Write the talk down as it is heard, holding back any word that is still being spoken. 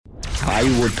I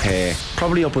would pay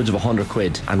probably upwards of 100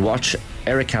 quid and watch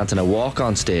Eric Cantona walk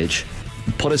on stage,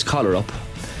 put his collar up,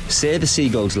 say the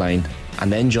Seagulls line, and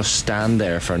then just stand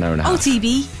there for an hour and a half.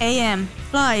 OTB AM,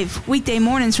 live weekday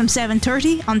mornings from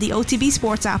 7:30 on the OTB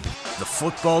Sports app. The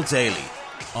Football Daily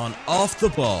on Off the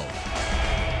Ball.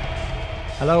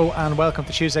 Hello and welcome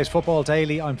to Tuesday's Football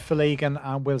Daily. I'm Phil Egan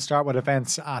and we'll start with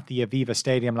events at the Aviva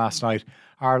Stadium last night.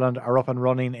 Ireland are up and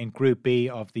running in Group B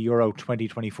of the Euro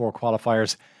 2024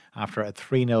 qualifiers after a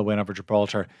 3-0 win over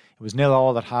Gibraltar. It was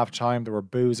 0-0 at half-time. There were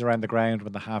boos around the ground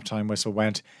when the half-time whistle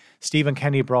went. Stephen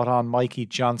Kenny brought on Mikey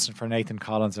Johnson for Nathan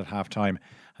Collins at half-time,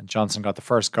 and Johnson got the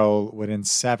first goal within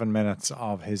 7 minutes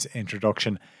of his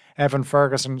introduction. Evan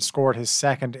Ferguson scored his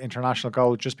second international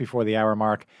goal just before the hour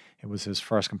mark. It was his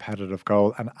first competitive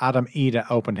goal, and Adam Ida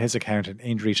opened his account in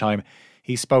injury time.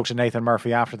 He spoke to Nathan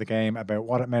Murphy after the game about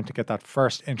what it meant to get that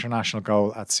first international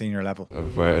goal at senior level.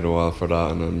 I've waited a while for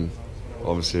that, and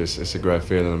obviously it's a great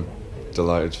feeling. I'm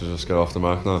delighted to just get off the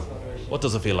mark now. What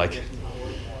does it feel like?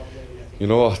 You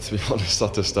know what, to be honest,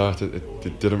 at the start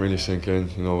it didn't really sink in.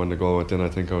 You know, when the goal went in, I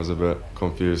think I was a bit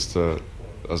confused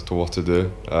as to what to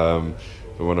do.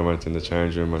 But when I went in the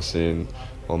change room, I seen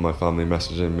all my family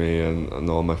messaging me and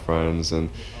all my friends,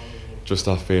 and just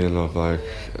that feeling of like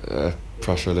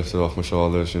pressure lifted off my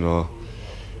shoulders, you know.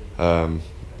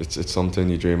 It's something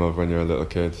you dream of when you're a little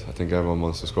kid. I think everyone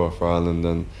wants to score for Ireland,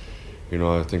 and you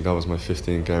know, I think that was my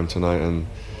 15th game tonight, and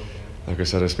like I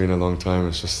said, it's been a long time.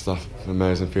 It's just that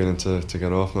amazing feeling to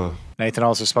get off now. Nathan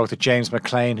also spoke to James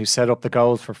McLean, who set up the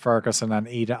goals for Ferguson and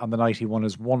Ida on the night he won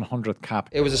his 100th cap.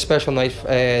 It was a special night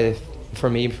for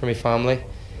me, for my family.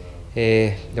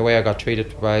 The way I got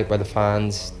treated by the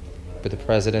fans, with the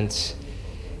presidents,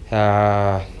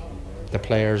 the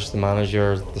players, the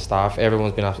manager, the staff,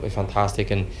 everyone's been absolutely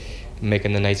fantastic in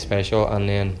making the night special. And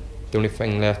then the only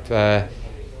thing left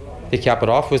to cap it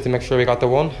off was to make sure we got the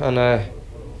one. And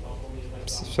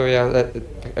so yeah,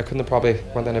 I couldn't have probably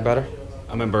went any better.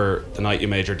 I remember the night you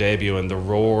made your debut and the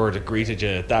roar that greeted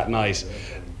you that night.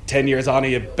 10 years on, are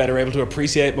you better able to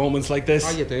appreciate moments like this?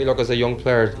 Oh, you do. Look, as a young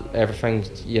player, everything,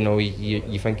 you know,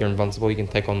 you think you're invincible, you can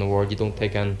take on the world, you don't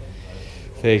take in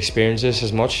the experiences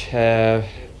as much.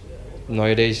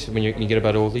 Nowadays, when you get a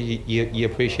bit older, you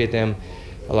appreciate them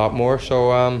a lot more.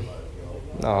 So,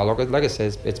 no, look, like I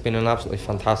said, it's been an absolutely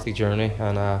fantastic journey,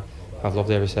 and I've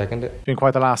loved every second. It's been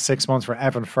quite the last 6 months for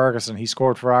Evan Ferguson. He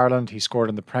scored for Ireland, he scored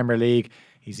in the Premier League,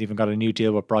 he's even got a new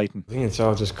deal with Brighton. I think it's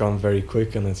all just gone very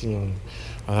quick, and I think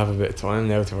I'll have a bit of time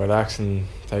now to relax and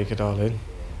take it all in.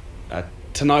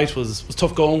 Tonight was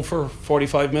tough going for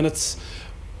 45 minutes.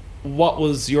 What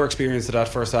was your experience of that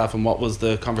first half, and what was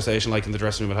the conversation like in the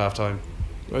dressing room at half time?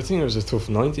 I think it was a tough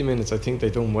 90 minutes. I think they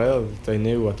done well. They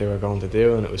knew what they were going to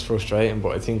do, and it was frustrating, but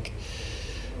I think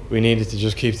we needed to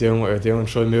just keep doing what we were doing,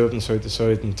 try moving side to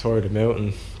side and tire them out,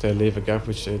 and they'll leave a gap,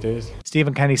 which they did.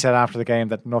 Stephen Kenny said after the game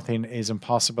that nothing is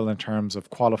impossible in terms of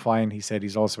qualifying. He said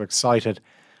he's also excited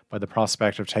by the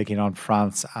prospect of taking on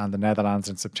France and the Netherlands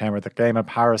in September. The game in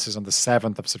Paris is on the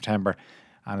 7th of September,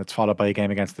 and it's followed by a game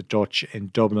against the Dutch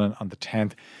in Dublin on the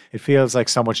 10th. It feels like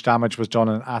so much damage was done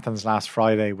in Athens last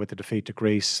Friday with the defeat to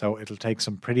Greece, so it'll take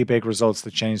some pretty big results to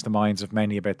change the minds of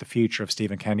many about the future of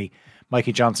Stephen Kenny.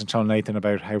 Mikey Johnson told Nathan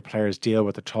about how players deal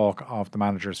with the talk of the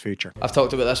manager's future. I've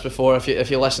talked about this before. If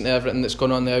you listen to everything that's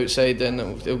going on the outside, then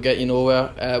it'll get you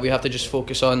nowhere. We have to just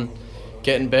focus on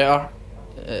getting better,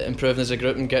 improving as a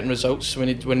group and getting results. We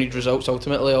need results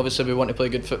ultimately. Obviously we want to play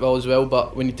good football as well,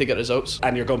 but we need to get results.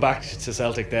 And you're going back to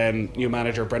Celtic then, new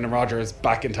manager Brendan Rodgers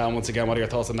back in town once again. What are your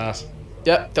thoughts on that?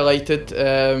 Yeah, delighted.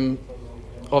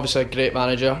 Obviously a great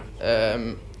manager,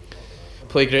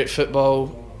 play great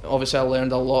football. Obviously I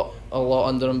learned a lot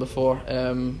under him before.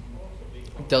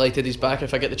 Delighted he's back.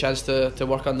 If I get the chance to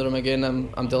work under him again,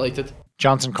 I'm delighted.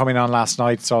 Johnson coming on last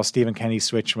night saw Stephen Kenny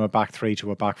switch from a back three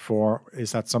to a back four.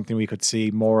 Is that something we could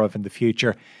see more of in the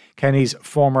future? Kenny's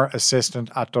former assistant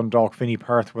at Dundalk, Vinnie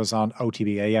Perth, was on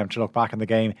OTB AM to look back in the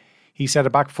game. He said a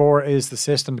back four is the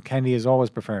system Kenny has always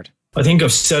preferred. I think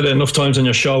I've said it enough times on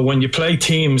your show, when you play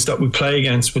teams that we play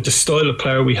against with the style of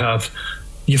player we have,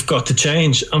 you've got to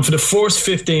change. And for the first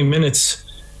 15 minutes,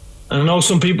 and I know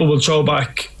some people will throw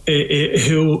back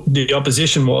who the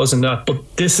opposition was and that,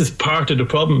 but this is part of the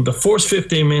problem. The first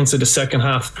 15 minutes of the second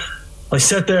half, I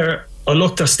sat there, I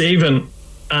looked at Stephen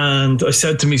and I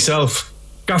said to myself,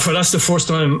 Gaffer, that's the first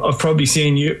time I've probably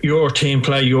seen your team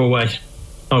play your way.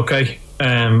 Okay?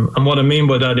 And what I mean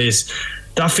by that is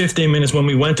that 15 minutes when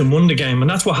we went and won the game, and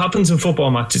that's what happens in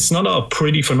football matches. It's not all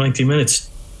pretty for 90 minutes.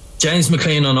 James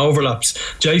McLean on overlaps.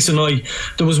 Jason Knight.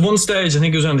 There was one stage, I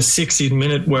think it was around the 60th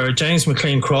minute, where James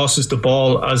McLean crosses the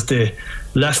ball as the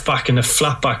left back in the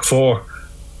flat back four,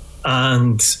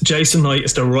 and Jason Knight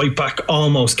as the right back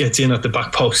almost gets in at the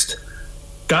back post.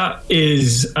 That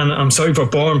is, and I'm sorry for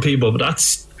boring people, but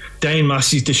that's Dane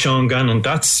Massey's to Sean Gannon.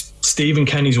 That's Stephen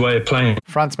Kenny's way of playing.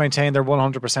 France maintained their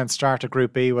 100% start at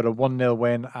Group B with a 1-0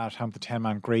 win at home to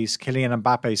 10-man Greece. Kylian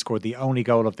Mbappe scored the only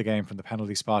goal of the game from the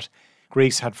penalty spot.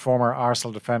 Greece had former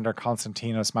Arsenal defender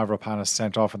Konstantinos Mavropanos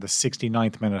sent off in the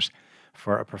 69th minute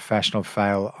for a professional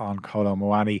foul on Kolo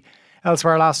Muani.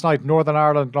 Elsewhere last night, Northern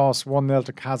Ireland lost 1-0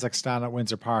 to Kazakhstan at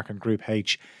Windsor Park in Group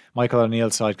H. Michael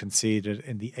O'Neill's side conceded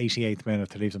in the 88th minute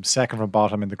to leave them second from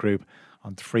bottom in the group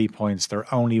on 3 points.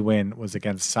 Their only win was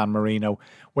against San Marino.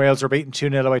 Wales were beaten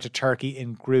 2-0 away to Turkey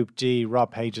in Group D.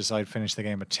 Rob Page's side finished the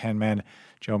game with 10 men.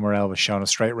 Joe Morrell was shown a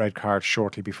straight red card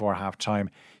shortly before half-time.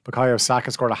 Bukayo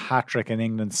Saka scored a hat-trick in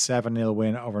England's 7-0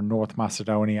 win over North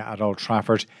Macedonia at Old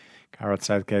Trafford. Gareth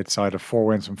Southgate's side of 4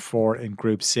 wins from 4 in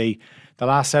Group C. The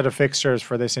last set of fixtures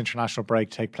for this international break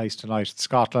take place tonight.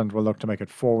 Scotland will look to make it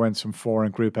 4 wins from 4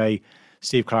 in Group A.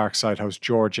 Steve Clarke's side hosts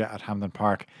Georgia at Hampden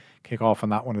Park. Kick-off on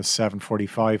that one is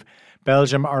 7:45.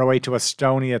 Belgium are away to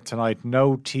Estonia tonight.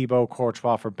 No Thibaut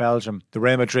Courtois for Belgium. The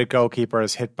Real Madrid goalkeeper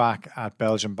has hit back at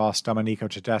Belgian boss Domenico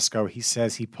Tedesco. He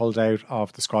says he pulled out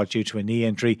of the squad due to a knee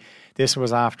injury. This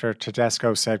was after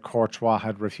Tedesco said Courtois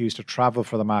had refused to travel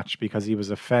for the match because he was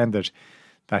offended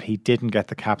that he didn't get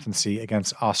the captaincy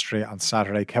against Austria on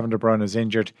Saturday. Kevin De Bruyne is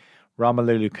injured.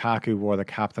 Romelu Lukaku wore the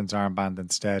captain's armband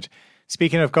instead.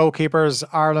 Speaking of goalkeepers,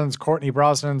 Ireland's Courtney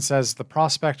Brosnan says the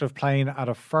prospect of playing at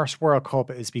a first World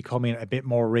Cup is becoming a bit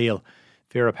more real.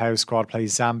 Vera Pauw's squad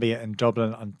plays Zambia in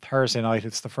Dublin on Thursday night.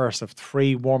 It's the first of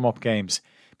 3 warm-up games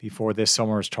before this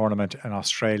summer's tournament in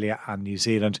Australia and New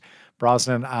Zealand.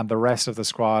 Brosnan and the rest of the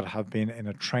squad have been in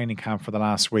a training camp for the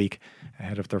last week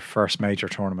ahead of their first major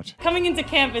tournament. Coming into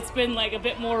camp, it's been like a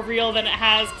bit more real than it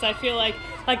has, because I feel like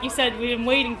you said, we've been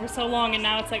waiting for so long, and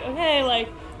now it's like, okay, like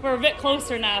we're a bit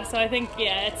closer now. So I think,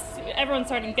 everyone's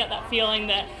starting to get that feeling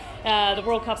that the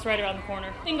World Cup's right around the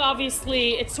corner. I think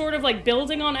obviously it's sort of like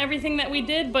building on everything that we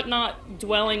did, but not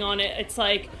dwelling on it. It's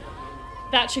like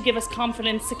that should give us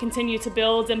confidence to continue to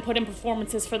build and put in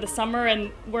performances for the summer.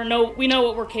 And we know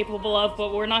what we're capable of,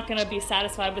 but we're not going to be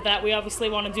satisfied with that. We obviously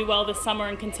want to do well this summer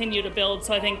and continue to build.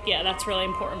 So I think, that's really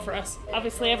important for us.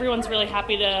 Obviously, everyone's really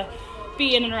happy to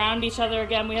be in and around each other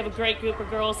again. We have a great group of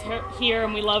girls here,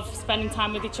 and we love spending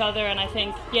time with each other. And I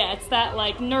think, it's that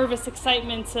like nervous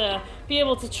excitement to be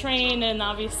able to train and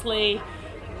obviously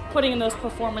putting in those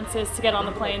performances to get on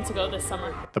the plane to go this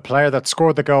summer. The player that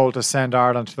scored the goal to send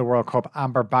Ireland to the World Cup,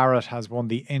 Amber Barrett, has won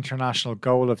the International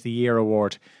Goal of the Year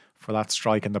award for that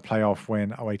strike in the playoff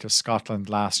win away to Scotland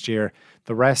last year.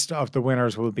 The rest of the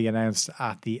winners will be announced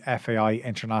at the FAI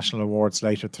International Awards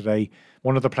later today.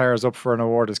 One of the players up for an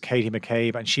award is Katie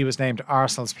McCabe, and she was named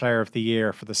Arsenal's Player of the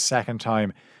Year for the second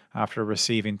time after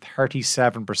receiving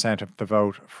 37% of the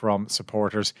vote from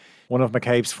supporters. One of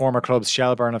McCabe's former clubs,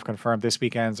 Shelbourne, have confirmed this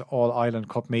weekend's All-Ireland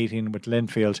Cup meeting with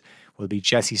Linfield will be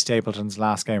Jessie Stapleton's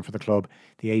last game for the club.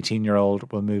 The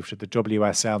 18-year-old will move to the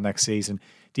WSL next season.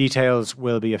 Details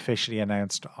will be officially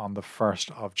announced on the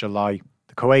 1st of July.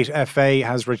 The Kuwait FA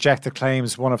has rejected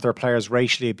claims one of their players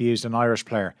racially abused an Irish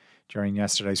player during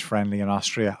yesterday's friendly in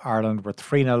Austria. Ireland were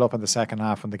 3-0 up in the second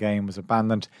half when the game was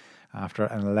abandoned after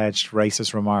an alleged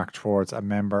racist remark towards a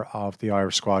member of the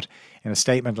Irish squad. In a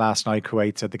statement last night,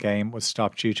 Kuwait said the game was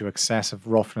stopped due to excessive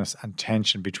roughness and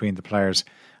tension between the players,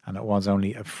 and it was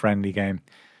only a friendly game.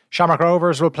 Shamrock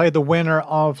Rovers will play the winner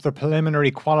of the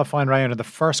preliminary qualifying round in the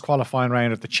first qualifying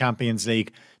round of the Champions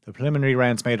League. The preliminary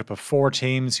round's made up of 4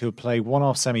 teams who'll play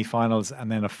one-off semi-finals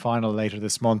and then a final later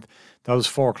this month. Those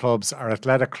 4 clubs are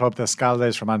Athletic Club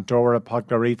Descaldes from Andorra,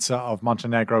 Podgorica of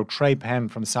Montenegro, Trey Penn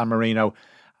from San Marino,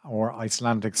 or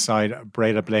Icelandic side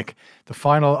Breiðablik. The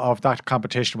final of that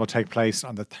competition will take place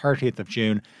on the 30th of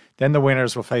June. Then the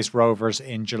winners will face Rovers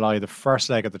in July. The first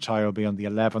leg of the tie will be on the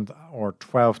 11th or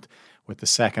 12th, with the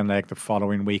second leg the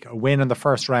following week. A win in the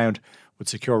first round would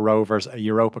secure Rovers a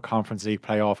Europa Conference League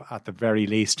playoff at the very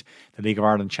least. The League of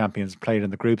Ireland champions played in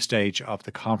the group stage of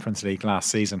the Conference League last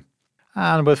season.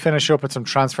 And we'll finish up with some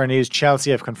transfer news.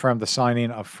 Chelsea have confirmed the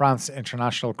signing of France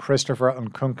international Christopher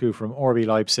Nkunku from RB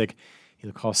Leipzig.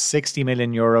 He'll cost €60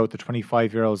 million. The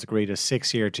 25-year-old's agreed a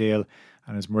 6-year deal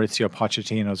and is Maurizio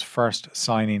Pochettino's first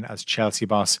signing as Chelsea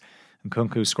boss.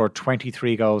 Nkunku scored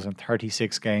 23 goals in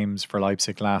 36 games for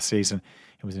Leipzig last season.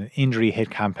 It was an injury-hit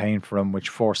campaign for him, which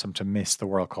forced him to miss the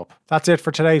World Cup. That's it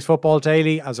for today's Football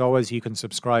Daily. As always, you can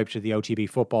subscribe to the OTB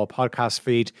Football podcast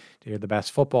feed to hear the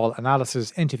best football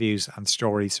analysis, interviews and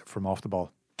stories from Off the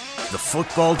Ball. The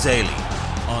Football Daily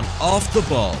on Off the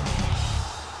Ball.